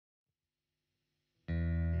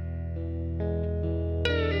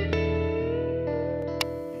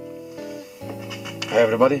Hi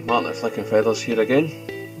everybody, Martin at Flick and Feathers here again.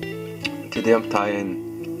 Today I'm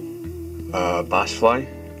tying a bass fly.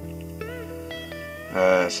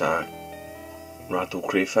 It's a rattle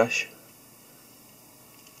crayfish.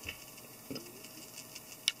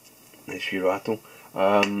 Nice wee rattle.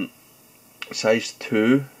 Size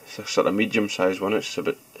 2, it's a sort of medium sized one. It's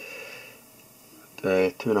about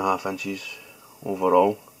 2.5 inches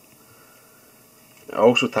overall. I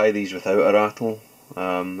also tie these without a rattle.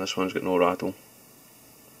 This one's got no rattle.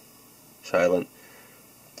 Silent.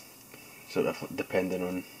 Sort of depending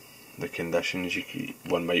on the conditions,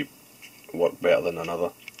 one might work better than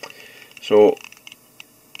another. So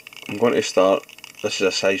I'm going to start. This is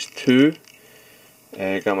a size 2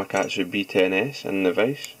 Gamakatsu B10S in the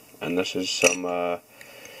vise, and this is some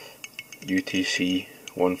UTC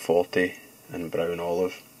 140 in brown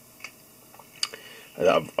olive.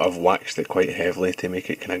 I've waxed it quite heavily to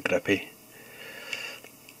make it kind of grippy.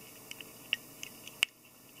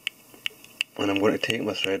 And I'm going to take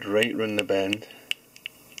my thread right round the bend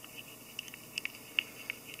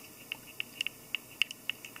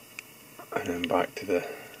and then back to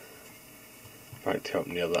up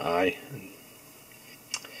near the eye. And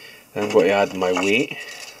then I'm going to add my weight.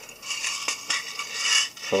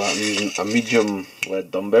 For that I'm using a medium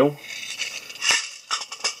lead dumbbell.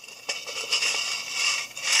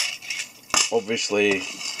 Obviously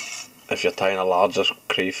if you're tying a larger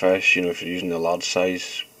crayfish, you know, if you're using a large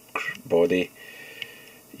size body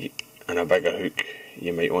and a bigger hook,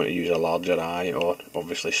 you might want to use a larger eye, or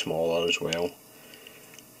obviously smaller as well,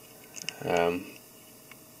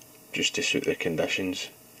 just to suit the conditions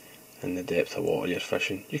and the depth of water you're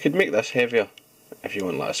fishing. You could make this heavier if you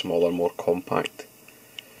want like a smaller, more compact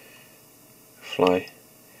fly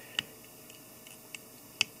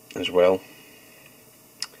as well.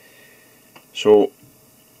 So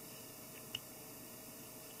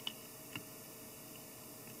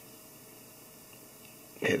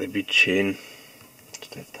get the bead chain,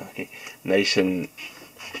 tacky, nice and,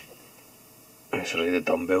 sorry, the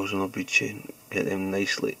dumbbells on the bead chain, get them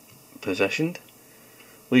nicely positioned.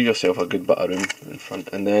 Leave yourself a good bit of room in front,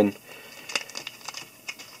 and then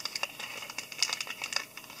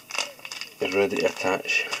you're ready to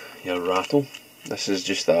attach your rattle. This is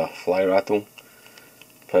just a fly rattle,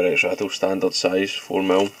 Pyrex rattle, standard size,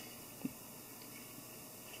 4mm,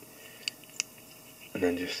 and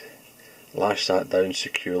then just lash that down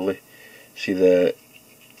securely. See,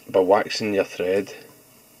 by waxing your thread,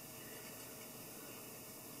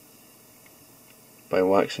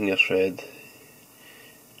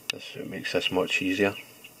 this makes this much easier.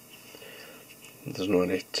 There's no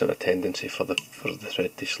any sort of tendency for the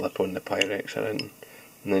thread to slip on the Pyrex or anything.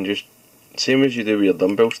 And then just same as you do with your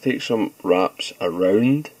dumbbells, take some wraps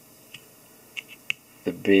around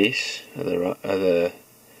the base of the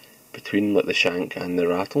between like the shank and the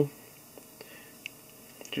rattle,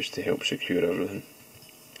 just to help secure everything.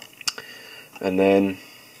 And then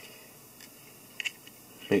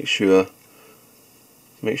make sure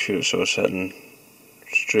it's sort of sitting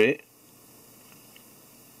straight.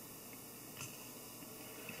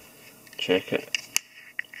 Check it,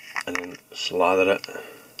 and then slather it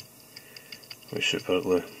with super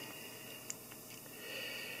glue.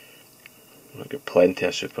 I've got plenty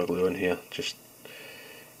of super glue in here.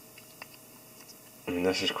 I mean,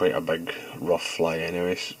 this is quite a big rough fly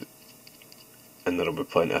anyways, and there'll be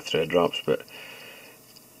plenty of thread wraps, but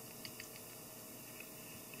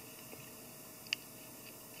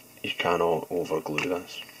you cannot over glue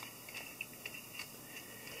this.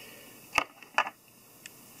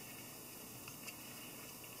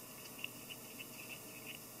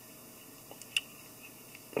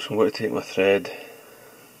 So I'm going to take my thread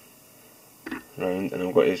round and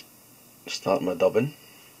I'm going to start my dubbing.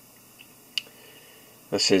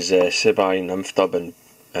 This is Sybai Nymph dub in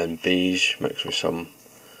beige mixed with some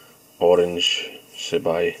orange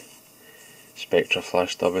Sybai spectra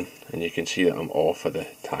flash dubbing, and you can see that I'm off of the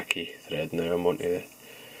tacky thread now. I'm onto the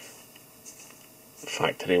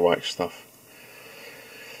factory wax stuff,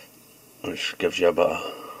 which gives you a bit of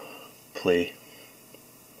play.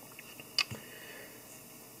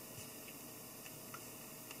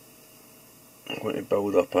 I'm going to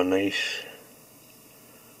build up a nice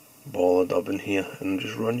ball of dubbing here and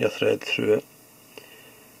just run your thread through it.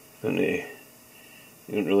 You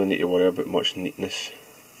don't really need to worry about much neatness.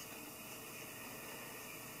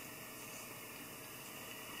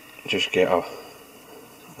 Just get a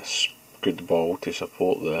good ball to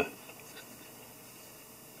support the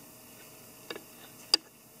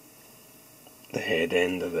head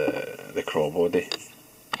end of the craw body.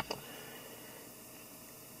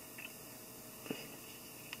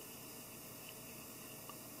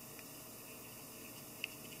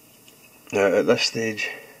 Now at this stage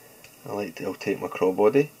I'll take my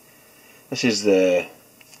crossbody. This is the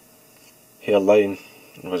hairline,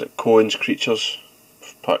 was it Cohen's Creatures,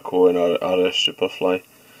 Pat Cohen or a Superfly.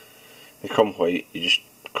 They come white, you just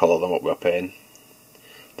colour them up with a pen.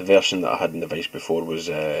 The version that I had in the vice before was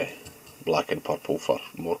black and purple for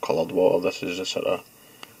more coloured water. This is a sort of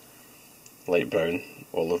light brown,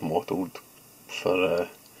 olive mottled for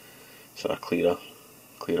sort of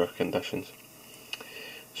clearer conditions.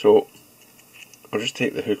 So I'll just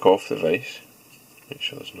take the hook off the vice, make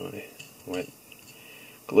sure there's not any wet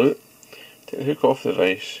glue. Take the hook off the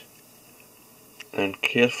vice and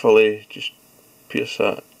carefully just pierce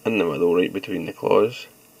that in the middle, right between the claws.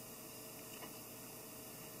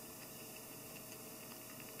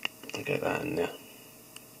 And get that in there.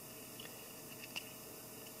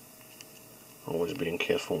 Always being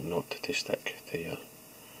careful not to stick to your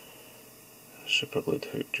super glued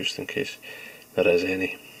hook, just in case there is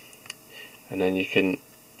any. And then you can,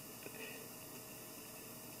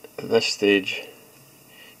 at this stage,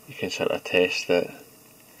 you can sort of test it,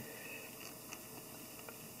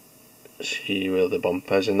 see where the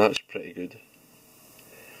bump is, and that's pretty good.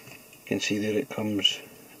 You can see there it comes,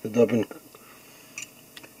 the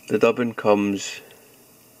dubbing comes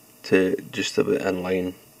to just about in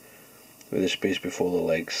line with the space before the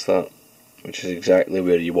legs start, which is exactly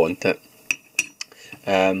where you want it.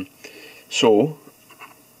 So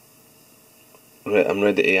I'm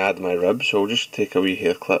ready to add my rib, so I'll just take a wee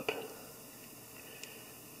hair clip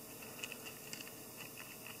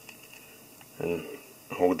and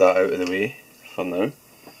hold that out of the way for now,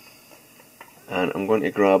 and I'm going to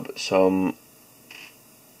grab some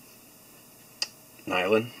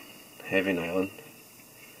nylon, heavy nylon,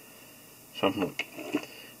 something like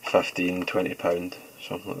 15-20 pound,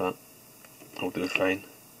 something like that. I'll do fine.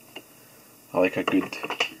 I like a good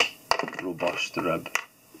robust rib.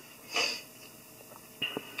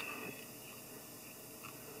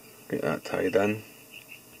 Get that tied in,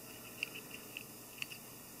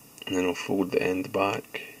 and then I'll fold the end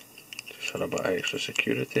back just for a bit of extra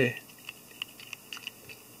security.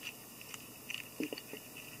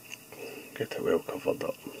 Get it well covered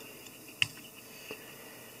up.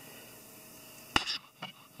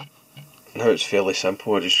 Now it's fairly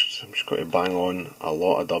simple. I'm just going to bang on a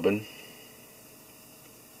lot of dubbing.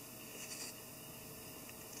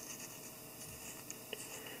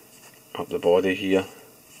 Up the body here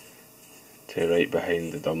to right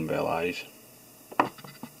behind the dumbbell eyes.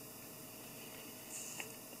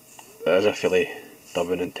 It is a fairly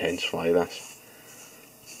dubbing intense fly, this,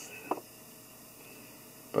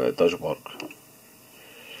 but it does work.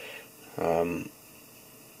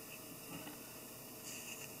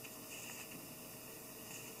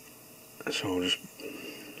 So I'll just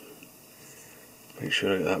make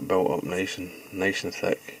sure I get that built up nice and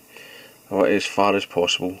thick. I want to, as far as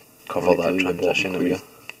possible, cover that transition area,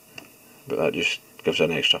 but that just gives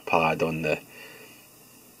an extra pad on the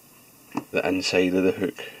inside of the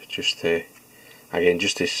hook, just to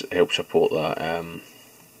help support that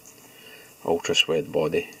ultra swed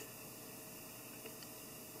body.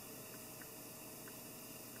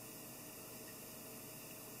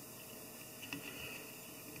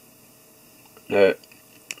 Now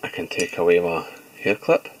I can take away my hair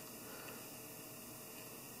clip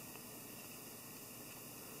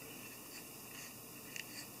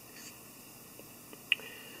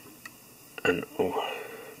and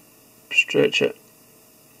stretch it,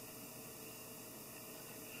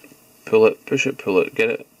 pull it, push it, pull it, get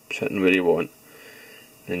it sitting where you want.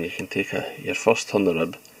 Then you can take your first turn the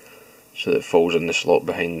rib so that it falls in the slot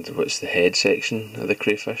behind what's the head section of the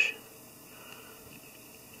crayfish.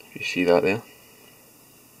 You see that there?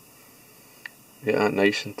 Get that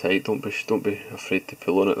nice and tight, don't be afraid to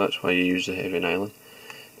pull on it, that's why you use the heavy nylon.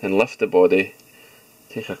 Then lift the body,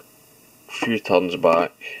 take a few turns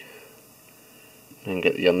back, and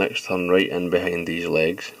get your next turn right in behind these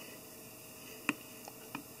legs.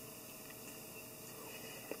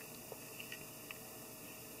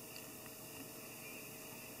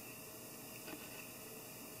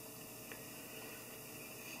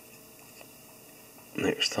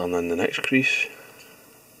 Next turn in the next crease.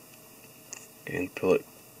 Again, pull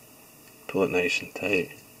it nice and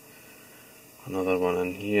tight. Another one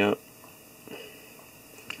in here.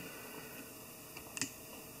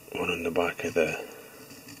 One on the back of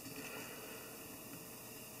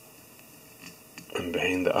and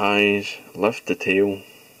behind the eyes. Lift the tail.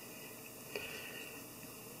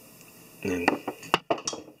 And then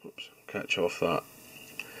catch off that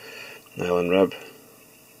nylon rib.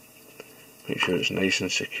 Make sure it's nice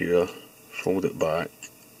and secure. Fold it back.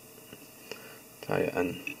 Tie it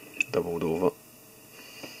in, doubled over.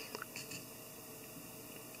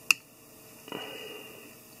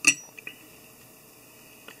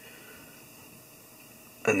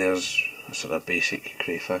 And there's a sort of basic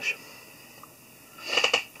crayfish.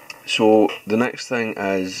 So the next thing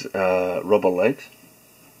is rubber legs,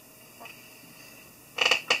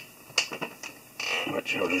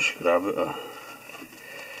 which I'll just grab it.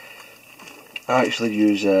 I actually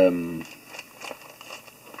use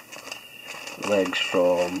legs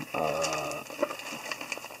from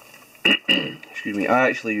excuse me. I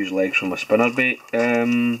actually use legs from a spinnerbait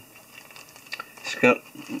skirt.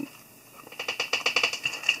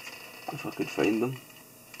 If I could find them.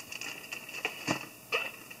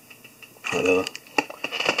 Whatever.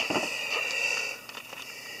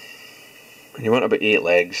 And you want about 8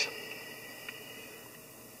 legs.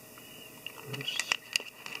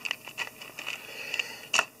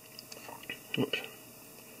 Oops.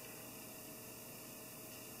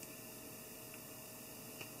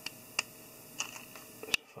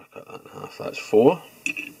 If I cut that in half, that's 4.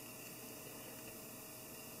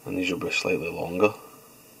 And these will be slightly longer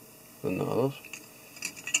than the others.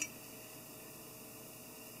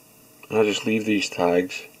 And I just leave these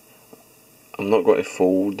tags. I'm not going to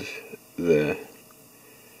fold the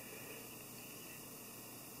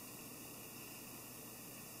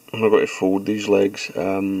these legs.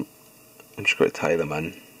 I'm just going to tie them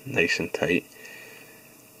in nice and tight.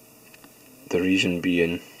 The reason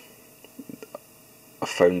being, I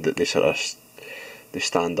found that they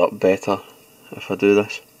stand up better if I do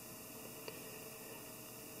this.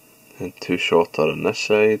 And 2 shorter on this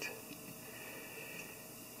side.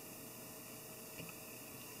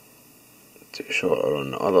 2 shorter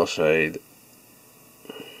on the other side.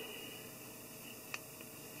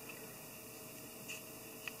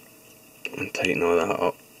 And tighten all that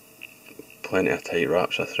up. Plenty of tight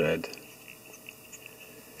wraps of thread.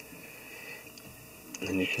 And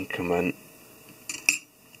then you can come in,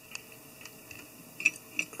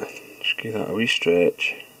 just give that a wee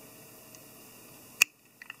stretch,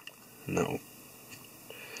 and that'll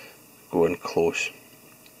go in close.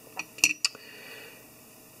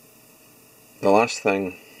 The last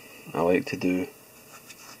thing I like to do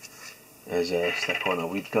is stick on a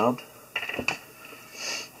weed guard.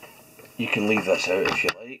 You can leave this out if you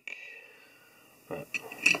like, but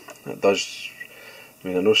it does. I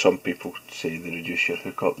mean, I know some people say they reduce your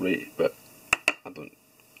hookup rate, but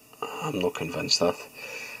I'm not convinced that.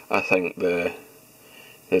 I think the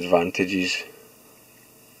advantage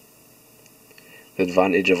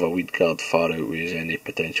of a weed guard far outweighs any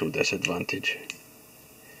potential disadvantage.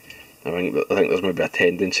 I think there's maybe a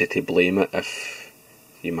tendency to blame it if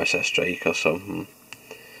you miss a strike or something.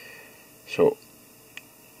 So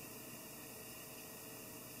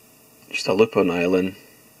just a loop on nylon,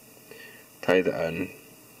 tie that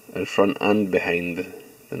in front and behind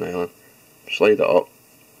the nylon, slide it up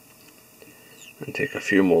and take a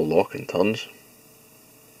few more lock and turns.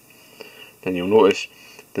 Then you'll notice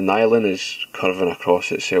the nylon is curving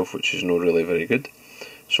across itself, which is not really very good.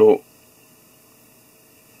 So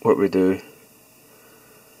what we do,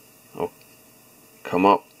 I'll come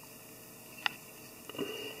up,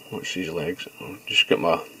 watch these legs, I'll just get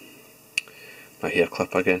my hair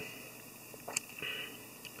clip again.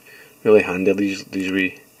 Really handy, these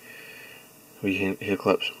wee hair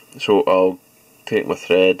clips. So I'll take my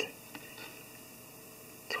thread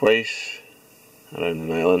twice around the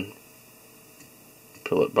nylon,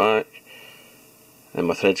 pull it back, and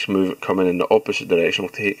my thread's coming in the opposite direction. I'll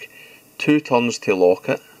take 2 turns to lock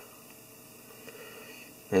it,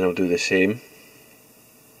 and I'll do the same.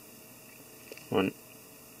 1,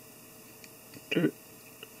 2,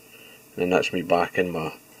 and that's me back in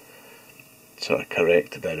my sort of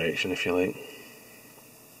correct direction, if you like.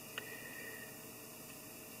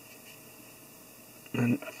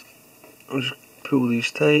 And I'll just pull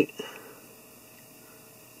these tight,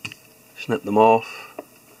 snip them off,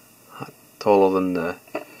 taller than the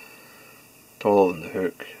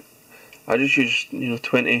hook. I just use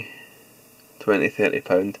 20, 30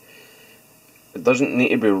 pound. It doesn't need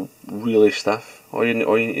to be really stiff. All you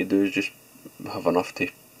need to do is just have enough to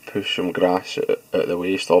push some grass out the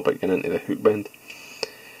way, stop it getting into the hook bend,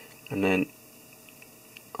 and then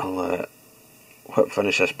I'll whip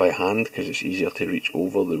finish this by hand because it's easier to reach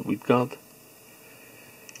over the weed guard.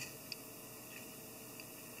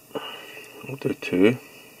 I'll do 2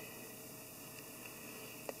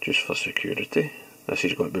 just for security. This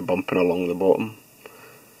is going to be bumping along the bottom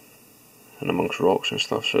and amongst rocks and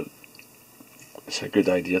stuff, so it's a good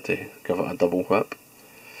idea to give it a double whip.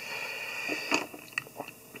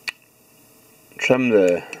 Trim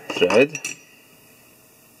the thread,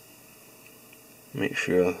 make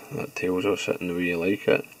sure that tail's all sitting the way you like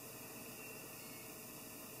it.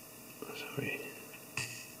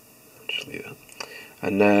 Just leave that.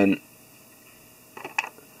 And then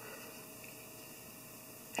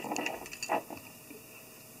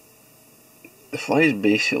fly is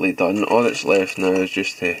basically done. All that's left now is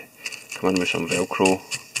just to come in with some Velcro.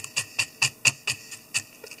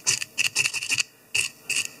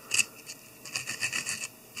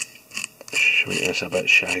 Just make this a bit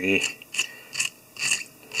shaggy.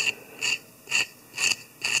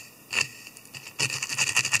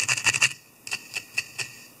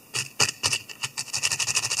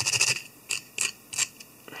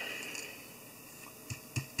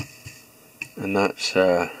 And that's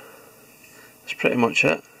pretty much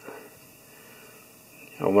it.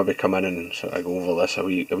 I'll maybe come in and sort of go over this a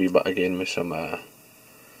wee bit again with some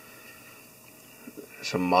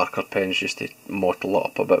marker pens just to mottle it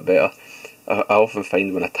up a bit better. I often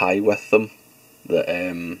find when I tie with them that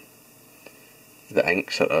the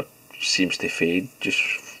ink sort of seems to fade. Just,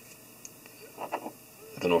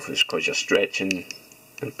 I don't know if it's because you're stretching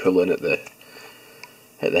and pulling at the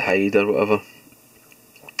hide or whatever.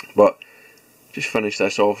 But just finish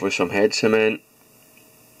this off with some head cement.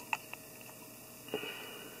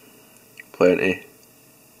 Plenty.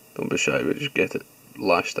 Don't be shy, but just get it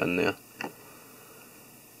lashed in there.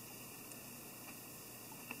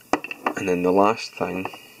 And then the last thing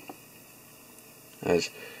is,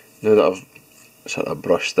 now that I've sort of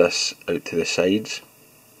brushed this out to the sides,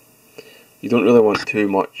 you don't really want too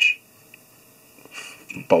much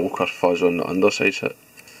bulk or fuzz on the underside, so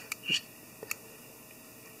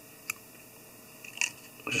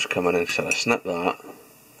just come in and sort of snip that,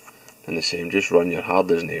 and the same, just run your hard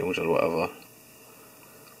as nails or whatever.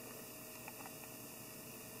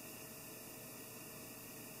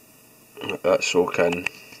 Let that soak in.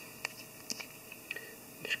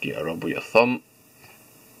 Just get a rub with your thumb.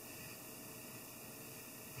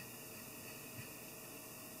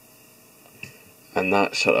 And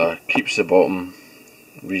that sort of keeps the bottom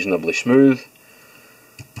reasonably smooth.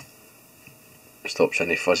 Stops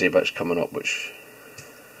any fuzzy bits coming up which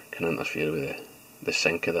can interfere with the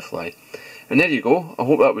sink of the fly. And there you go. I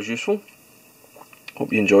hope that was useful.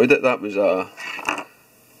 Hope you enjoyed it. That was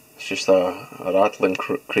it's just a rattling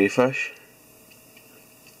crayfish.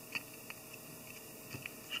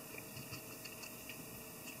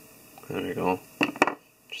 There we go.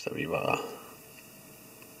 Just a wee bit of,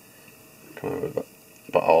 come on, with a bit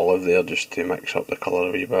of olive there just to mix up the colour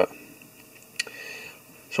a wee bit.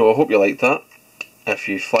 So I hope you liked that. If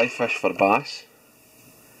you fly fish for bass,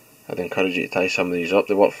 I'd encourage you to tie some of these up.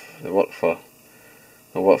 They work for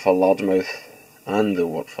largemouth and they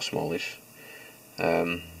work for smallies.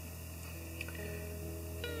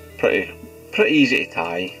 Pretty easy to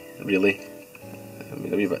tie, really. I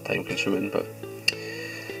mean, a wee bit time consuming, but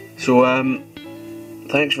so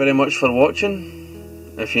thanks very much for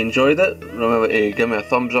watching. If you enjoyed it, remember to give me a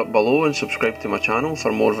thumbs up below and subscribe to my channel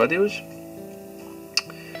for more videos.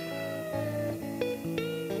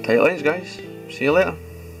 Tight lines, guys. See you later.